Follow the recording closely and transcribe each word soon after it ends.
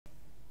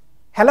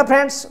Hello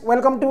friends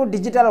welcome to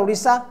digital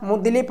Odisha मु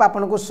दिलीप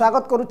आपन को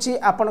स्वागत करुच्ची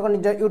आपन को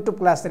निज यूट्यूब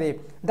क्लास रे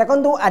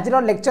देखंतु आज रो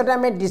लेक्चर रे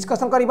हमें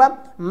डिस्कशन करबा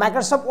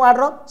Microsoft word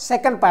row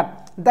second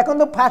part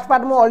देखंतु फर्स्ट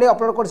पार्ट मु ऑलरेडी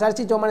अपलोड कर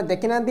सारछि जो माने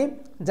देखि नांदी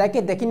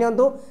जाके देखि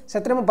नियंतु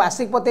सेतरे मु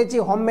बेसिक बतेछि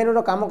होम मेनू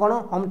रो काम कोन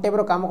होम टैब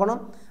रो काम कोन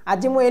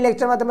आज मु ए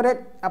लेक्चर माध्यम रे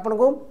आपन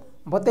को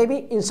बतेबी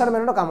इंसर्ट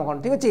मेनू रो काम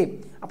कोन ठीक अछि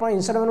आपन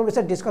इंसर्ट मेनू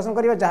विषय डिस्कशन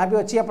करियो जहां भी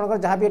अछि आपन को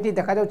जहां भी एठी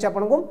देखा जाउछि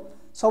आपन को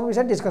सब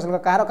विषय डिस्कशन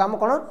कार काम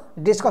कोन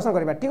डिस्कशन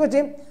करबा ठीक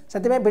अछि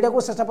सेति में वीडियो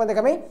को शेष पर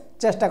देखा में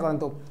चेष्टा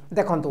करंतु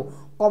देखंतु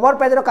कवर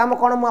पेज रो काम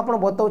कोन मु आपन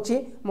बतौछि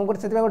मु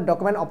गुटे सेति में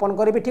डॉक्यूमेंट ओपन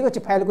करबी ठीक अछि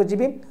फाइल को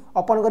जिबी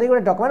ओपन करी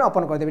गुटे डॉक्यूमेंट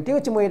ओपन कर देबी ठीक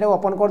अछि मु एटा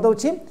ओपन कर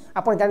दउछि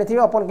आपन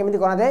जानिथिबे ओपन केमिति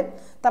करा जाय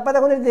तापर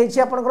देखंतु देछि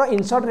आपन को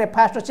इंसर्ट रे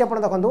फास्ट अछि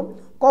आपन देखंतु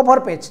कवर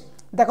पेज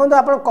देखो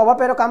आप कवर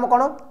पेज काम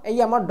कौन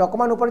ये आम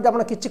डॉक्यूमेंट ऊपर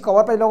आप किसी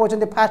कवर पेज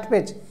लगे फास्ट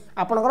पेज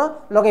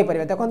आपंकर लगे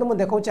पारे देखो मुझे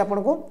देखा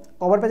आपको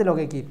कवर पेज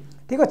लगे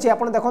ठीक अच्छे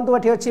आप देखो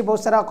ये अच्छी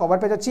बहुत सारा कवर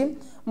पेज अच्छी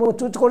मुझे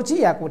चूज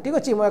कर ठीक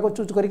अच्छे मुझे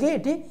चूज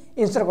करके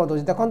इंस्टॉल कर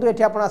दूसरी देखो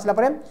ये आप आसला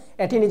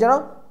ये निजर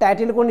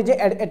टाइटल को निजे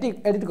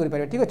एडिट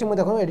करेंगे ठीक अच्छे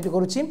मुझे देखो एडिट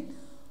करुच्ची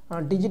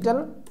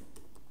डिजिटल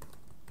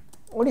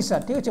ओडिशा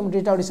ठीक अच्छे मुझे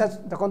डिजिटल ओडिशा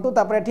देखो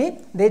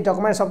ये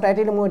डॉक्यूमेंट सब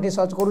टाइटल मुझे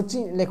सर्च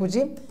करुच्ची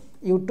लिखुची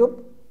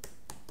यूट्यूब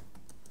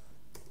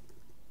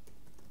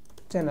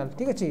चैनल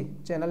ठीक अच्छे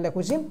चैनल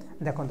लिखुची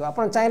देखो आप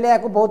चाहिए या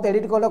बहुत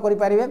एडिट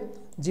करेंगे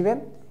जी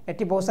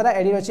ये बहुत सारा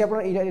एडिट अच्छी आप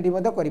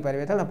एडिट करेंगे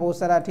है बहुत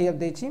सारा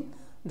देती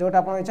जोटा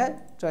आप इच्छा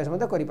चॉइस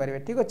करेंगे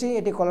ठीक अच्छे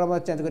ये कलर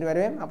चेंज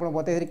करेंगे आप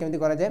बतई केमी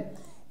कराए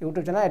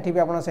यूट्यूब चैनल ये भी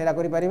आप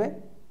करेंगे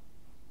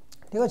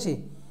ठीक अच्छे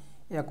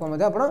या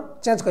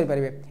चेंज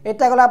करेंगे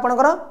यहाँ गला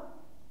आपंकर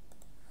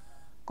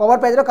कवर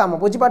पेज रो काम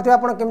बुझीपारे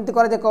आप केमी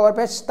कराए कवर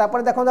पेज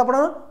तापर देखो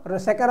आप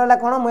सेकेंड रहा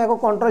कौन मुझे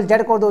कंट्रोल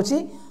जेड कर दूसरी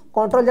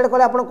कंट्रोल जेड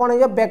कले आप कौन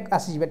हो बैक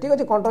आसीजे ठीक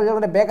अच्छे कंट्रोल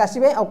जेड बैक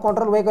आसवे और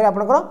कंट्रोल वे कर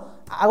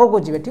आगे को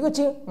जी ठीक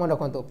अच्छे मन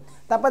रखु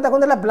तापर देखो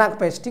ब्लैंक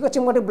पेज ठीक अच्छे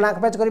मुझे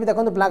ब्लैंक पेज करी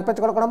देखो ब्लैंक पेज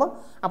कौन हम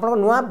आप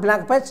नुआ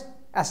ब्लैंक पेज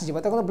आसीज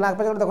देखो ब्लैंक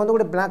पेज देखो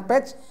गोटे ब्लैंक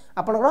पेज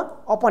आपंकर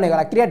ओपन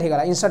होगा क्रिएट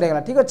होगा इंसर्ट होगा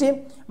ठीक अच्छे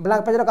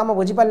ब्लैंक पेज काम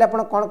बुझीपारे आप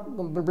कौन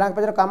ब्लैंक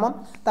पेज काम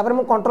तापर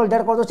मुझे कंट्रोल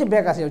जेड कर दूसरी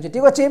बैक आसी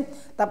ठीक अच्छे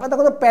तापर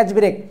देखो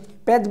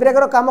पेज ब्रेक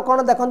काम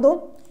कौन देखो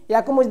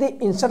या मुझे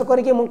इंसर्ट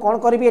करके मुझे कौन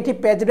करी ये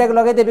पेज ब्रेक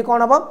लगेदेवी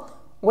कौन हम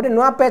गोटे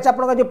नुआ पेज आप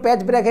जो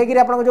पेज ब्रेक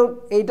होकर जो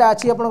यहीटा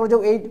अच्छी आप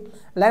जो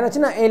लाइन अच्छी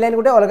ना ये लाइन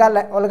गोटे अलग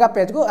अलग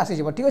पेज को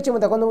आसीज ठीक अच्छे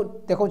मुझे देखो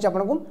देखा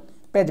आपको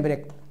पेज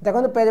ब्रेक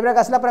देखो पेज ब्रेक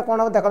आसला कौन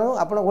हम देखो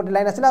आप गोटे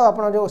लाइन आसला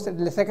आप जो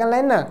सेकेंड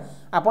लाइन ना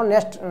आप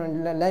नेक्स्ट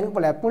लाइन को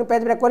पलि पुणी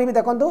पेज ब्रेक करी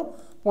देखो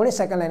पुणी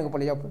सेकेंड लाइन को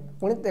पलि जाओ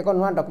पुणी एक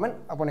नुआ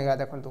डॉक्यूमेंट ओपन होगा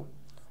देखो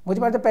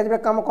बुझीपारे पेज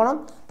ब्रेक काम कौन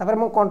तापर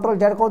मुझे कंट्रोल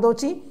जेड कर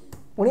दूसरी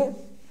पुणी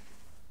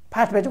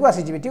फास्ट पेज को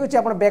आसीजे ठीक अच्छे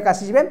आप बैक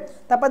आसीजे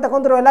तापर देखो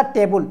रहा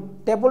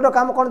टेबुल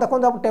काम कौन देखो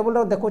आप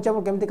टेबुल देखो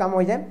केमी काम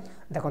हो जाए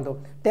देखो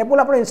टेबुल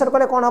आप इंसर्ट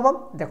कले कौन हम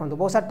देखो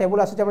बहुत सारा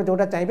टेबुल आसूँ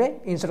जोटा चाहिए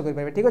इंसर्ट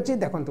करेंगे ठीक अच्छे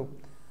देखो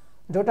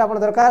जोटा आप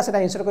दरकार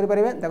से इंसर्ट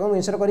करेंगे देखो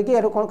इंसर्ट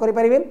करके कौन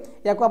करेंगे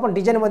या आप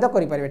डिजाइन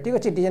करेंगे ठीक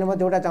अच्छे डिजाइन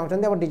जोटा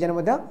चाहते आप डिजाइन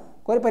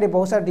करेंगे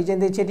बहुत सारा डिजाइन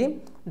देखिए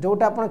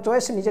जोटा आप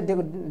चॉइस निजे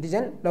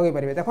डिजाइन लगे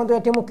पारे देखो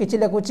ये मुझे किसी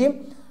लिखुची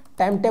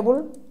time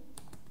table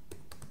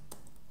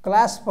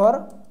class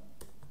for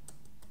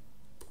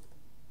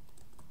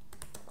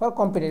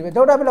computer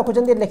जोटा भी लिखुं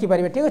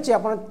लिखिपारे ठीक अच्छे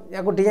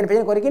आप डिजाइन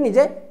फिजाइन करके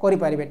निजे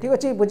करेंगे ठीक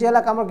अच्छे बुझीगला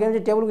कम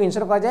टेबुल को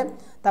इंसर्ट कराए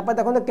तापर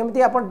देखो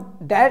केमी आप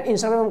डायरेक्ट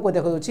इंसर्ट को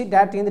देखो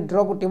डायरेक्ट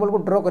ड्र टेबुल को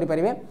ड्र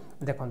करेंगे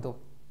देखो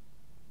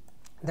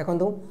देखो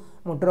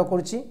मुझे ड्र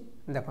करुच्ची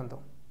देखो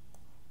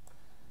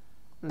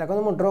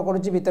देखो मुझे ड्र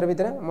करुच्ची भितर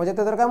भितर मुझे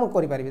तो दरकार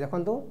मुझे करेंगे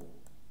देखो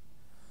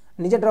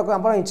निजे ड्र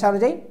आप इच्छा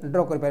अनुजाई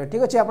ड्र करेंगे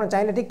ठीक अच्छे आप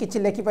चाहिए ठीक किसी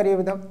लिखिपारे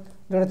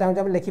जो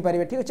चाहते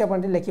लिखिपारे ठीक अच्छे आप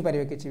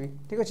लिखिपारे किसी भी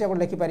ठीक अच्छे आप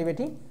लिखिपारे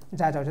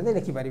जहाँ चाहते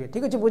लिखिपारे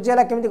ठीक अच्छे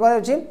बुझीगला केमी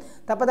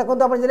करापर देखो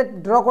आप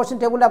ड्र कर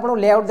टेबुल आप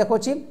लेआउट देखो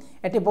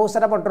ये बहुत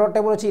सारा ड्र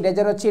टेबुल अच्छी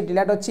इरेजर अच्छी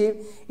डिलीट अच्छी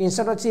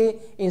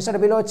इंसर्ट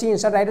बिलो अच्छी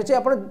इंसर्ट राइट अच्छी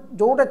आप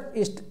जोटा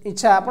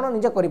इच्छा आप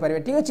निजे करेंगे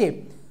ठीक अच्छे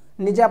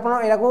निजे आप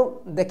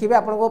देखिए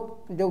आपको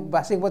जो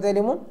बेसिक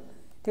बतैली मुझे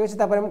ठीक अच्छे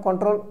तापर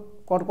कंट्रोल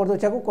कट कर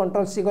दूसरे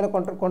कंट्रोल सी कले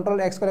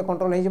कंट्रोल एक्स कले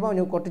कंट्रोल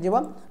हो कटिज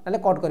ना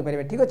कट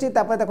करेंगे ठीक अच्छे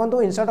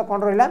देखो इंसर्ट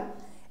कौन रहा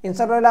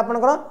इंसर्ट रहा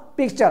आपंकर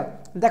पिक्चर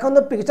देखो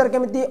पिक्चर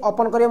केमी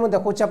ओपन करेंगे मुझे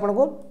देखा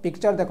आपको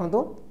पिक्चर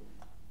देखो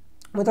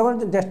मुझे देखो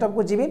डेस्कटॉप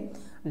को जीवी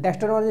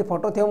डेस्कटॉप में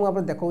फोटो थे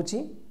मुझे देखा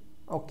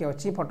ओके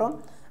अच्छी फोटो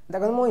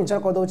देखो मुझे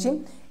इंसर्ट कर दूसरी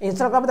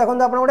इंसर्ट कर देखो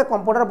आप गोटे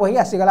कंप्यूटर बही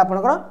आसीगला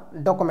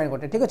आपंकर डॉक्यूमेंट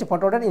गोटे ठीक अच्छे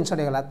फोटो गोटे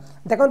इंसर्ट होगा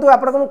देखो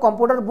आपको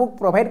कंप्यूटर बुक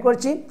प्रोवाइड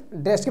कर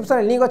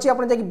डिस्क्रिप्शन लिंक अच्छी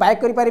आप बाय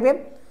करेंगे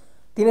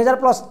 3000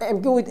 प्लस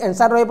एमक्यू विथ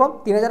आंसर रहिबो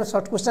 3000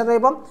 शॉर्ट क्वेश्चन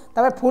रहिबो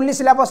तापर फुल्ली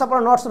सिलेबस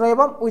अपन नोट्स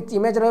रहिबो विथ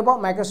इमेज रहिबो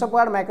Microsoft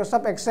word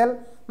Microsoft Excel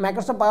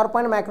Microsoft power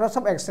point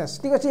Microsoft access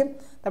ठीक अच्छे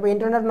तापर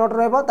इंटरनेट नोट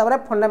रहिबो तापर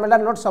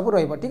फंडामेंटल नोट सब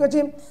रहिबो ठीक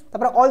अच्छे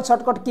तापर ऑल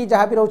शॉर्टकट की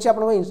जहाँ भी रहउछि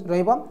आपन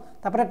रहिबो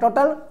तापर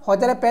टोटल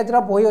 1000 पेज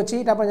रो बही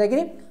अछि तापर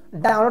जाकि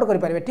डाउनलोड करि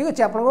पारिबे ठीक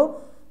अच्छे आपन को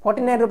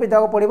 49 रुपीस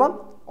देबो पड़िबो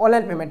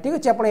ऑनलाइन पेमेंट ठीक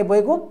अच्छे आपन ए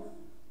बही को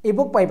ई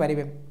बुक पाई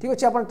पारिबे ठीक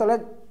अच्छे आपन तले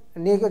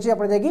नहीं अच्छी आप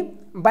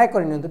बाय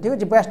कर ठीक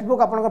है। बेस्ट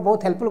बुक आप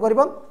बहुत हेल्पफुल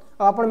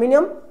कर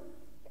मिनिमम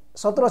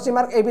 70-80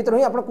 मार्क ए भर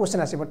ही आप क्वेश्चन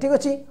आसो ठीक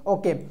अच्छे।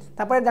 ओके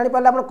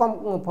जापारे आप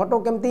फोटो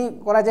केमती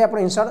कर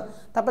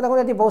इंसर्ट देखो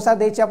ये बहुत सारा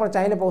देखिए आप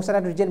चाहिए बहुत सारा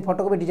डिजाइन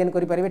फोटो को भी डिजाइन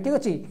करेंगे ठीक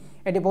अच्छे।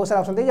 ये बहुत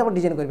सारा ऑप्शन देखिए आप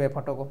डिजाइन करेंगे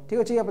फोटो को ठीक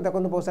अच्छे। देखो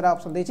बहुत सारा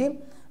ऑप्शन देखिए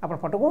आप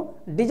फोटो को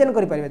डिजाइन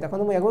करेंगे। देखो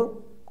मुझे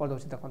करदे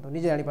देखो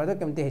निजे जापारे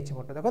केमती है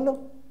फोटो देखो।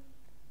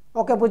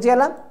 ओके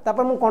बुझीगला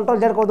मुझे कंट्रोल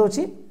जेड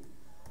करदे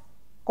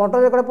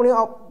कंट्रोल जेड पुणी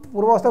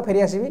पूर्व अवस्था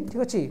फेरी आसबि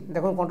ठीक अच्छे।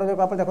 देखो कंट्रोल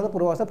जेड देखो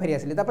पूर्व अवस्था फेरी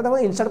आसली देखो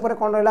इंसर्ट पर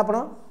कौन रहा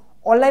आप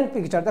ऑनलाइन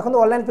पिक्चर देखो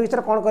ऑनलाइन पिक्चर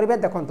कौन करेंगे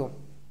देखो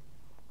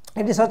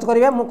ये सर्च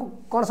करेंगे मुझे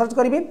कौन सर्च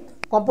करी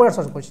कंप्यूटर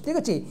सर्च कर ठीक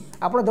अच्छे।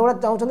 आप जो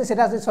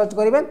चाहते हैं सर्च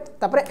करेंगे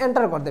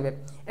एंटर करदे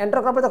एंटर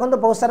कर देखो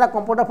बहुत सारा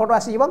कंप्यूटर फोटो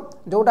आसीज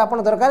जोटा आप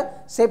दरकार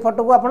से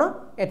फोटो को आप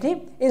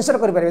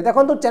इंसर्ट करेंगे।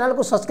 देखो चैनल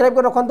को सब्सक्राइब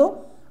कर रखु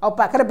और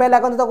पाखे बेल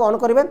आइकन तक ऑन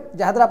करेंगे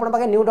जहाँद्वारा आप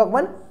न्यू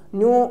डॉक्यूमेंट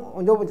न्यू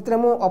जो जितने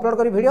मुझे अपलोड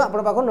करी वीडियो आप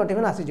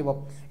notification आसीज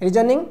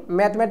reasoning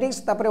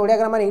mathematics Odia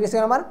grammar English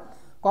grammar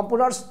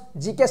computers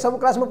GK सब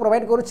क्लास मुझे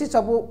प्रोवाइड करुच्ची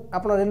सब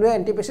आप रेलवे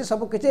एनटीपीसी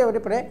सब किसी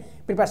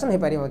प्रिपरेशन हो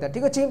पारे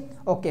ठीक अच्छे।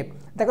 ओके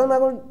देखो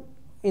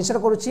मुझे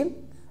इंसर्ट करुच्ची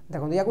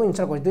देखो या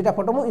इंसर्ट कर दुईटा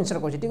फोटो मुझे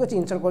इंसर्ट कर ठीक अच्छे।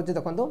 इंसर्ट कर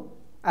देखो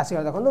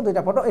आसगला देखो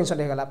दुईटा फोटो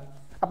इंसर्ट होगा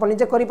आप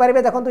निजे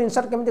करेंगे। देखो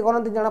इंसर्ट केमती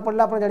करते जना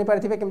पड़ा आप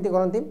जापारे केमती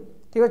करती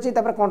ठीक अच्छे।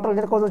 कंट्रोल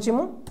जेड करदे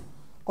मुझे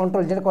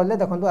कंट्रोल जेड कर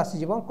देखो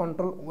आसीज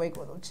कंट्रोल वाई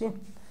करदे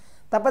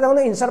देखो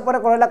इंसर्ट पर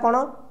कहला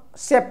कौन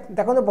सेप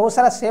देखो बहुत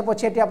सारा सेप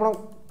अच्छे ये आप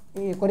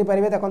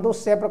करेंगे। देखो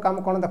सेप्र काम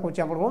कौन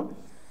देखा आपको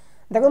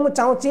देखो मुझे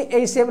चाहूँगी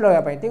यही सेप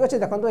लगाई ठीक अच्छे।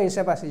 देखो यही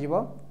सेप आसीज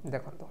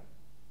देखो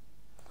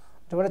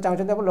जो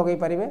चाहते आप लगे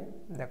पारे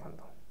देखो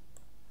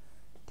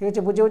ठीक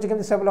अच्छे बुझे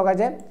केमती सेप लगा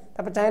जाए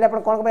चाहिए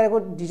आप कौन करेंगे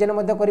डिजाइन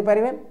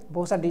करेंगे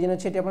बहुत सारा डिजाइन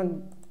अच्छे ये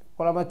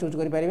कलर चूज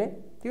करेंगे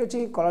ठीक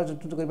अच्छे। कलर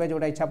चूज करेंगे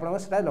जोटा इच्छा आप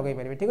लगे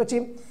पारे ठीक अच्छे।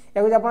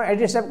 या आप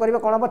एडिट सेप करेंगे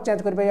कौन हम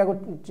चेंज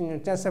करेंगे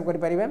चेंज सेप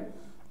करेंगे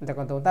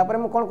देखो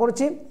मुझे कौन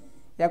करुच्ची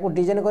या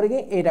डिजाइन करके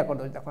यहाँ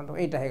करदे देखो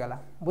यहाँ होगा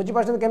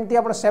बुझीपार केमती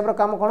आप सेप्र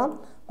काम कौन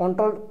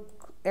कंट्रोल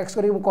एक्स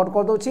कर कट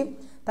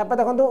करदे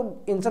देखो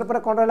इंसर्ट पर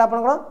कौन रहा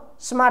आप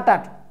स्मार्ट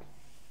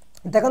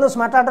आर्ट देखो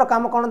स्मार्ट आर्टर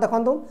काम कौन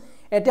देखो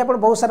ये आप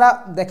बहुत सारा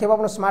देखे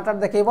आप स्मार्ट आर्ट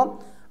देखेब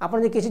आप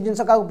किसी जिन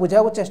क्या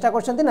बुझा चेष्टा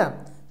करना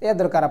यह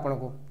दरकार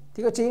आपको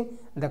ठीक अच्छे।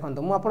 देखो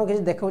मुझे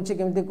किसी देखा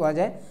केमती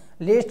कहुए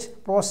लिस्ट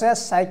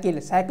प्रोसेस साइकिल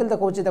साइकिल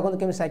देखा देखो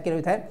केमी साइकिल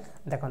होता है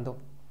देखो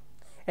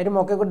ये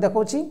मौके को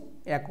देखा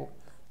या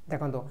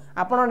देखो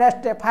आप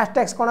नेक्स्ट फास्ट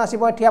टैक्स कौन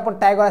आसो ये आप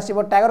टाइगर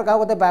आसो टाइगर क्या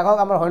कहते बाघ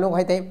आम हईन को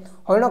खाई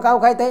हईन क्या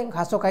खाई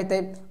घास खाई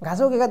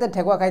घास को किए खाई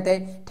ठेकुआ खाई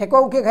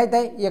ठेकुआ को किए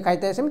खाई ये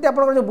खाई सेमती आप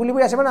जो बुली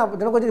बुली आसो ना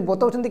जनक जो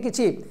बताऊँ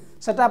किसी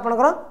से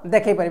आपंकर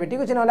देखई पारे ठीक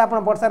अच्छे। ना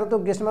वर्षा ऋतु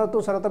ग्रीष्म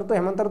ऋतु शरत ऋतु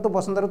हेमंत ऋतु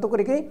बसंत ऋतु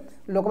करके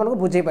लोक मानक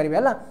बुझे पारे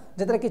है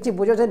जितने किसी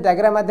बुझे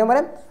डायग्राम मध्यम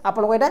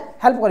आपको यहाँ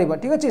हेल्प कर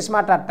ठीक अच्छे।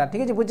 स्मार्ट आर्टा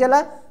ठीक है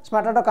बुझेगा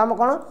स्मार्ट आर्ट काम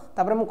कौन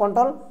तापर मुझे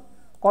कंट्रोल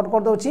कट कर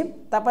दूसरी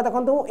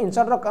देखो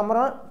इंसर्ट कम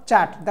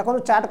चार्ट देखो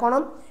चार्ट कौन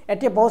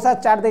ये बहुत सारा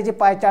चार्ट देती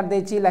पाए चार्ट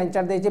देती लाइन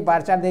चार्ट देती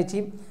बार चार्ट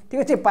देती ठीक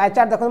अच्छे। पाए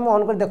चार्ट देखो मुझे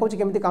ऑन कर देखा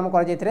केमती काम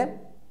कर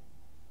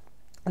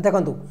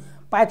देखो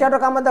पाए चार्ट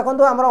काम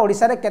देखो आम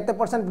ओडिशा रे केते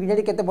परसेंट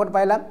बीजेडी केते भोट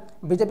पाइला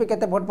बीजेपी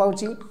केते भोट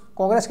पाउची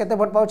कांग्रेस केते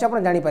भोट पाउची आप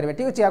जानीपारे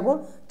ठीक अच्छे। आपको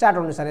चार्ट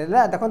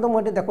अनुसार देखो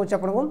मुझे देखा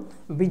आपको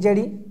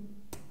बीजेडी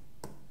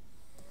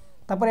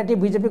ये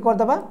बीजेपी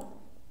करदे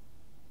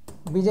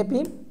बीजेपी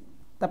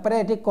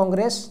ये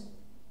कांग्रेस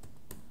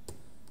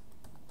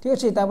ठीक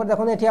अच्छे।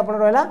 देखो ये आप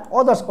रहा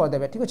अदर्स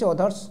करदे ठीक अच्छे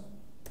अदर्स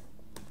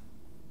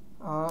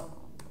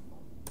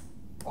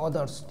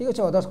ठीक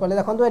अच्छे अदर्स कले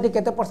देखो ये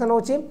केते परसेंट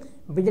होची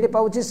बीजेडी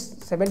पाउची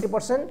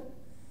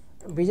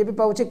 70% बीजेपी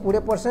पाउची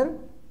 20%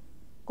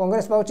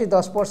 कांग्रेस पाउची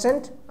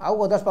 10%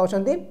 आउ अदर्स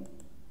पाउछंती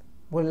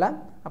बोलला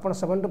आपन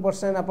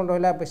 70% आपन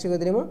रहा बेसी कर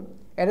देली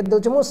मुझे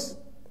दूसरी मुझे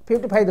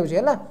 55 दूसरी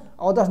है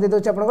अदर्स दे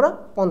दूसरी आपंकर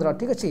 15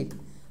 ठीक अच्छे।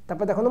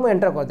 देखो मुझे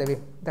एंटर करदेवी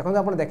देखो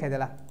आप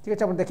देखईदेला ठीक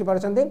अच्छे। आप देखिपारे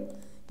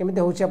केमी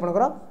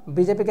होकर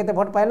बीजेपी केते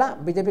भोट पाइला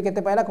बीजेपी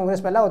केते पाइला कांग्रेस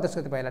पाइला अदर्स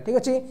केते पाइला ठीक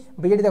अच्छे।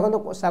 बीजेडी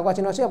देखो सागुआ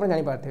चिन्ह अच्छी आप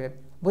जानीपारे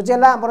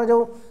बुझेगा आम जो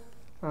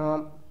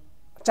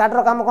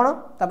चार्टर काम कौन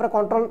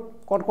कंट्रोल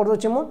कट कर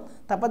दूसरी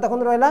मुझे देखो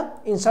रहा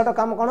इंसर्ट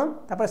काम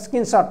कौन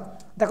स्क्रीनशॉट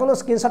देखो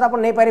स्क्रीनशॉट आप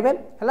नहीं पारे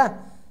है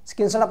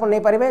स्क्रीनशॉट आप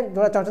नहीं पारे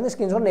जो चाहते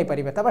स्क्रीनशॉट नहीं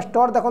पारे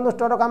स्टोर देखो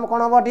स्टोर काम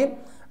कौन हम ये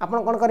आप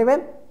कौन करेंगे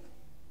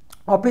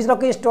ऑफिस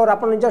कि स्टोर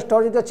आप निज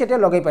स्टोर जो अच्छे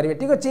लगे पारे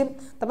ठीक अच्छे।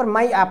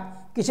 माई आप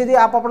किसी भी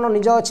आप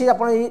निज अच्छी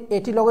आप ये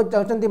लगे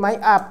चाहते माई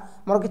आप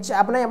मोर किसी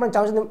आप नहीं आप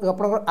चाहते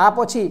आप आप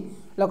अच्छी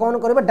लोक मैंने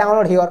करेंगे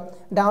डाउनलोड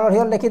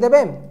हियर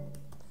लिखिदेवे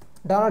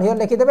डाउनलोड हियर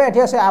लिखिदेवे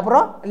ये से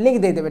आप्र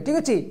लिंक देदेवे ठीक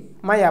अच्छे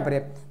माई आप्रे।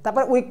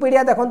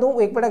 विकिपीडिया देखो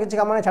विकिपीडिया किसी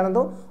काम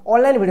छाड़ू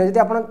ऑनलाइन वीडियो जब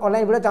आप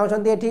ऑनलाइन वीडियो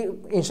चाहते ये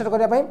इंसर्ट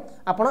करने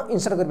आप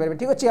इंसर्ट करेंगे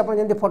ठीक अच्छे। आप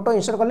जमी फोटो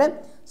इंसर्ट कले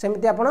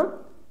सेमती आप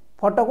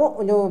फोटो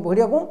को जो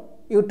वीडियो को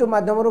यूट्यूब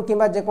मध्यम कि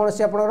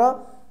जेकोसी आप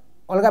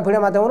अलग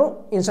वीडियो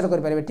मध्यम इंसर्ट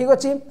करेंगे ठीक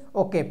अच्छे।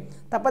 ओके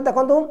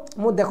देखो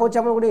मुझे देखा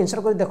आपको गोटे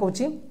इंसर्ट कर देखा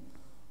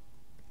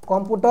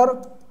कंप्यूटर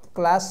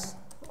क्लास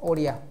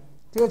ओडिया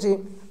ठीक अच्छे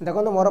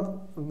देखो मोर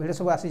भिड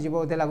सब आसीज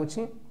बोधे लगुच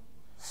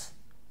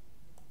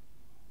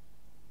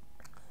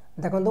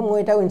देखो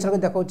मुझे इनसर्ट कर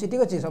देखा ठीक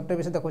अच्छे सफ्टवेयर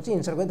विषय देखा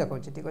इनसर्ट कर देखा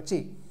ठीक अच्छे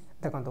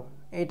देखो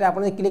यहाँ आप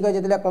क्लिक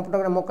कर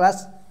कंप्यूटर मो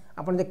क्लास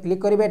आप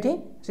क्लिक करेंगे ये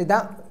सीधा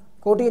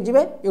कौटी जी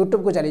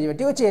यूट्यूब को चली जाए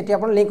ठीक अच्छे ये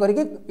आप लिंक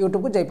करके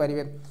यूट्यूब को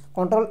जापारे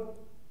कंट्रोल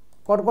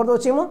कट कर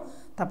दूसरी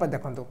मुझे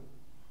देखो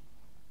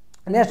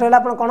नेक्स्ट रहा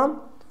आप कौन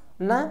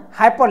ना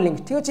हाइपर लिंक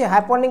ठीक अच्छे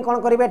हाइपर लिंक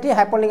कौन करेंगे ये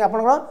हाइपर लिंक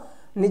आप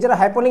निजर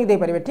हाइपर लिंक दे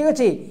पारे ठीक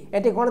अच्छे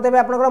ये कौन देवे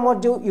आप मोर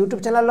जो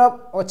यूट्यूब चैनल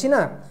अच्छी ना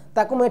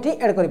ताकू मुझे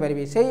एड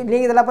करें से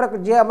लिंक देलापर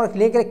जी आम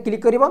लिंक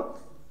क्लिक कर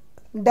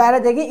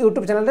डायरेक्ट जाकि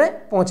यूट्यूब चैनल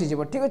में पहुँचीज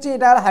ठीक अच्छे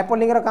यहाँ हाइपर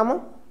लिंक काम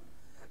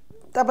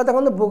तापर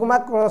देखो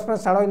बुकमार्क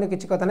क्रॉस छाड़ इन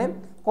किसी कथा नहीं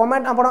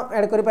कमेंट आप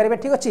एड करेंगे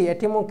ठीक अच्छे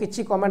ये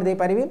मुझे कमेंट दे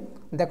पारि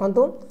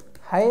देखूँ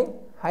हाय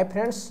हाय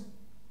फ्रेंड्स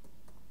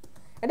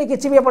ये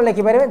किसी भी आप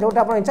लिखिपारे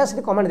जोटा आप इच्छा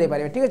से कमेंट दे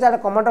पारे ठीक अच्छे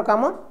कमेंटर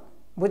काम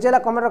बुझेगा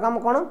कमेंटर काम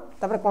कौन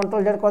तापर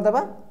कंट्रोल जेड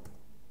करदे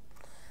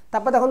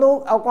तापर देखो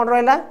आउ कौन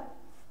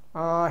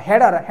रहा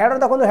हेडर हेडर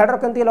देखो हेडर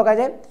केमती लगा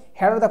जाए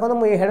हेडर देखो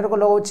मुझे हेडर को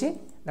लगाऊँ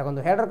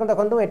देखो हेडर को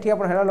देखो ये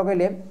आप हेडर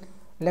लगे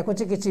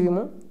लिखुची किसी भी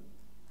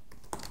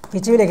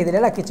मुझे भी लिखिदेली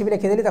है किसी भी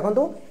लिखिदेली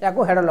देखो या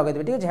हेडर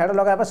लगेदेवी ठीक है हेडर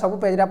लगे सब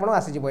पेज आप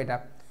आसीज यहाँ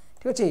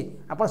ठीक अच्छे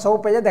आप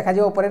सब पेज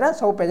देखा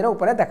सब पेज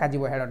देखा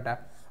हेडरटा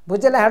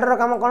बुझेगा हेडर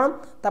काम कौन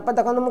तापर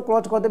देखो मुझे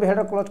क्लोज करदेवी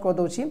हेडर क्लोज कर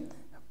दूसरी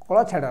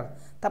क्लोज हेडर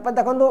तापर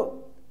देखो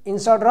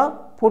इनसर्ट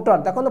फुटर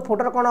देखो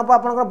फुटर कौन हम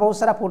आप बहुत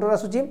सारा फुटर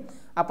आसूसी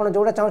आप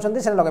जोटा चाहते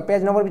हैं लगे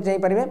पेज नंबर भी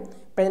जापारे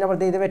पेज नंबर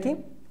देदेवे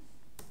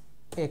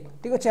एक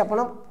ठीक अच्छे आप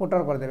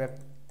फुटर करदे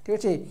ठीक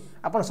अच्छे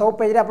आप सब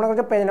पेज आप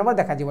पेज नंबर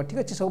देखा ठीक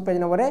अच्छे सब पेज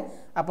नंबर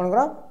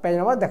आपंकर पेज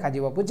नंबर देखा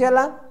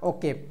बुझीगला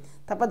ओके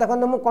तापर देखो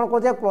मुझे कौन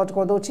कर क्लोज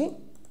कर दूसरी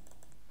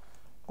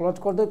क्लोज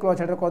कर दे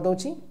क्लोज हेडर कर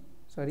दूसरी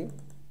सॉरी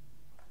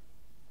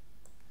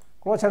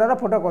क्लोज हेडर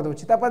फोटो कर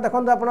दूसरी तापर देखो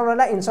आप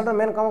रहा इनसर्ट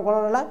मेन काम कौन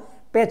रहा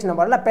पेज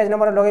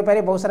नंबर लगे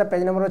पारे बहुत सारा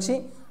पेज नंबर अच्छी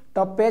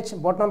टॉप पेज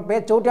बॉटम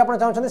पेज जो आप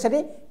चाहते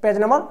से पेज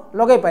नंबर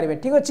लगे पारे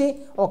ठीक अच्छे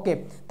ओके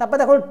तापर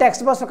देखो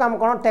टेक्स्ट बॉक्स काम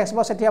कौन टेक्स्ट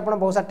बॉक्स ये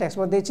बहुत सारा टेक्स्ट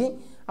बॉक्स देती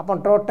आप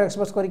ड्रॉ टेक्स्ट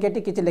बॉक्स करके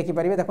किसी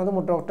लिखिपारे देखो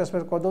मुझे ड्रॉ टेक्स्ट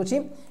बॉक्स कर दूसरी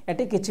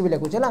ये किसी भी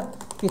लिखुची है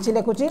किसी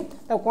लिखुची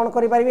तो कौन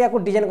करें या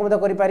डिजाइन को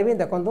करें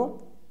देखो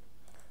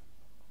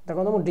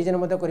देखो मुझे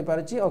डिजाइन करें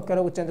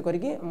अक्षर को चेंज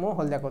करके मुझे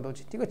हल्दिया कर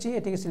दूसरी ठीक अच्छे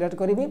ये सिलेक्ट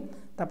करी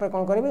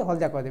कौन करी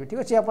हल्दिया करदेवी ठीक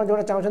अच्छे आप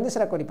जो चाहते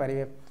हैं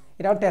करेंगे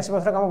यहाँ टेक्स्ट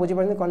बॉक्स काम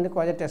बुझीपारे कौन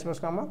कह टेक्स्ट बॉक्स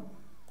काम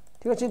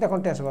ठीक अच्छे देखो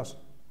टेक्स्ट बॉक्स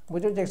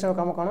बुझे टेक्स्ट बॉक्स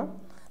काम कौन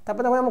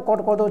तापर देखो मुझे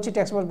कट कर दूसरी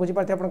टेक्स्ट बॉक्स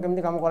बुझीपारे आप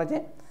केमी काम कराए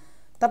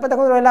तापर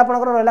देखो रहा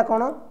आपंकर रहा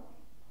कौन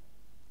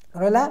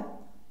रहा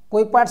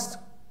कोई पार्ट्स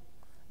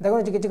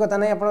देखो किसी कथा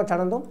नहीं आप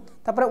छाड़ू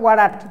तापर वार्ड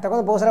आर्ट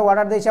देखो बहुत सारा वार्ड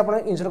आर्ट देती आप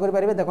इनसर्ट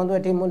करेंगे देखो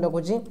ये मुझे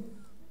लिखुची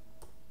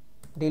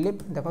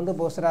डिलीट देखो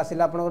बहुत सारा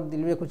आसला आप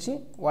डिलीट लिखुची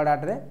वार्ड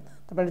आर्ट में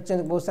तापर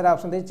चेंज बहुत सारा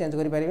ऑप्शन दे चेंज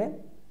करेंगे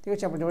ठीक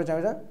अच्छे आप जो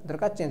चाहिए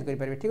दरकार चेंज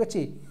करेंगे ठीक अच्छे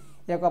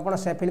या आप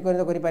सेफिल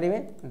करेंगे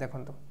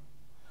देखो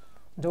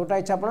जोटा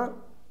इच्छा आप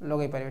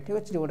लगे पारे ठीक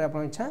अच्छे जोटा आप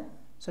इच्छा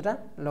से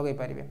लगे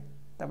पारे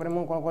तापर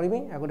मुझे कौन करी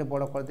या गोटे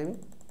बड़ करदेवी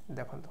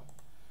देखो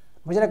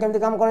बुझे केमती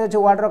काम कर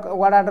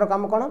वार्ड आर्टर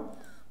काम कौन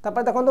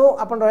तापर देखो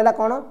आप रहा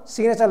कौन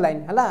सिग्नेचर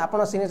लाइन है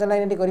आप सिग्नेचर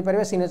लाइन ये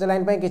करेंगे सिग्नेचर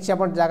लाइन पर किसी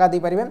आप जगह दे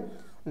पारे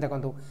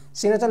देखो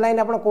सिग्नेचर लाइन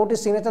आप कौटी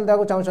सिग्नेचर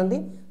देवाक चाहते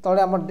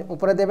तले आप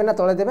ऊपर देवे ना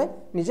तले देवे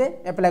निजे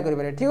एप्लाय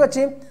करेंगे ठीक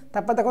अच्छे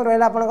तापर देखो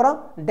रहा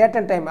आपंकर डेट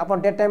एंड टाइम आप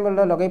डेट टाइम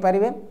लगे पारे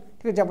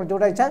ठीक अच्छे आप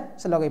जोटा इच्छा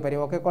से लगे पारे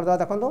ओके करदे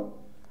देखो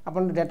आप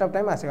डेट ऑफ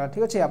टाइम आसगा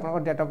ठीक अच्छे आप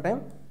डेट ऑफ टाइम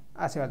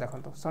आसगा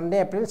देखो संडे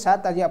एप्रिल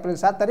 7 आज एप्रिल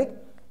 7 तारीख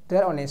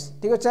 2019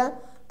 ठीक अच्छे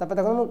तापर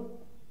देखो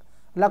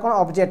ला कौन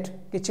ऑब्जेक्ट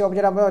किसी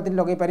ऑब्जेक्ट आप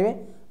लगे पारे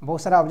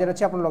बहुत सारा ऑब्जेक्ट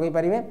अच्छे आप लगे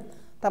पारे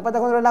तापर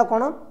देखो रहा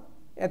कौन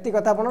एति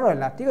कथा अपन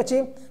रहा ठीक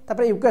अच्छे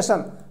तापर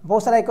इक्वेशन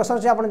बहुत सारा इक्वेशन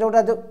अच्छे आप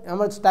जोटा जो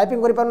आम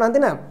टाइपिंग कर पारना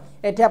ना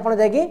ये आप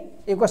जाकि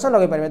इक्वेशन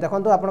लगे पारे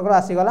देखो आपंकर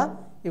आसीगला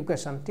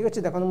इक्वेशन ठीक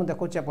अच्छे देखो मुझे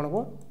देखा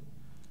आपको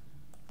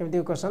केमती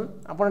इक्वेशन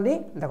आप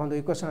देखो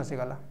इक्वेशन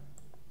आसीगला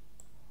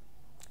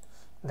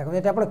देखो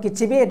ये आप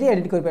किसी भी ये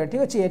एडिट करेंगे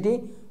ठीक अच्छे ये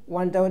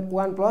 1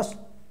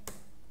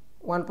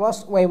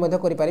 प्लस वाई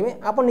करेंगे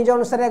आप निज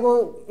अनुसार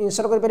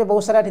इनसर्ट करेंगे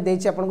बहुत सारा ये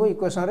देती आपको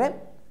इक्वेशन रे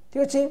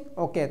ठीक अच्छे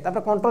ओके तापर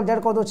कंट्रोल जेड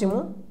कर दूसरी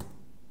मुझे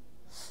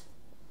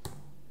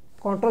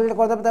कंट्रोल जेड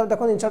करदे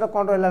देखो इनसर्ट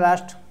कौन रहा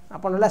लास्ट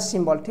आप रहा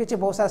सिंबल ठीक अच्छे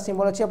बहुत सारा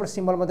सिंबल अच्छी आप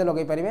सिंबल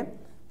लगे पारे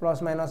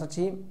प्लस माइनस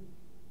अच्छी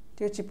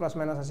ठीक अच्छे प्लस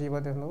माइनस आस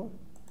देखो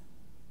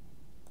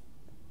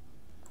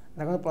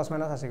देखो प्लस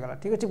माइनस आसीगला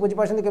ठीक अच्छे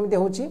बुझीपार केमी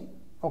हो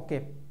ओके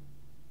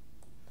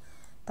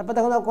तापर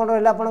देखो कौन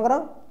रहा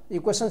आपंकर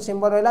इक्वेशन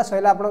सिंबल रहा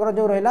सैला आपंकर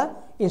जो रहा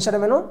इनसर्ट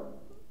मेनू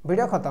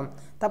वीडियो खत्म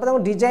तापर देखो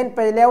design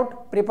page layout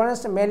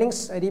preference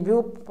मेलिंग्स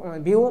review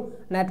view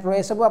night pro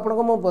ये सब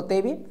आपको मुझे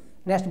बतेबी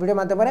नेक्स्ट वीडियो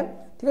माध्यम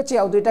ठीक अच्छे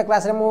आउ दुईटा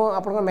क्लास रे मुझे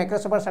आपको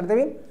माइक्रोसॉफ्ट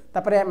छाड़देवी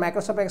तापर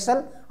माइक्रोसॉफ्ट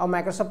एक्सेल और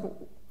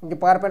माइक्रोसॉफ्ट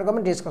पावर पॉइंट को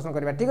डिस्कसन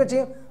करवा ठीक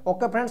अच्छे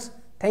ओके फ्रेंड्स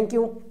थैंक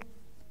यू।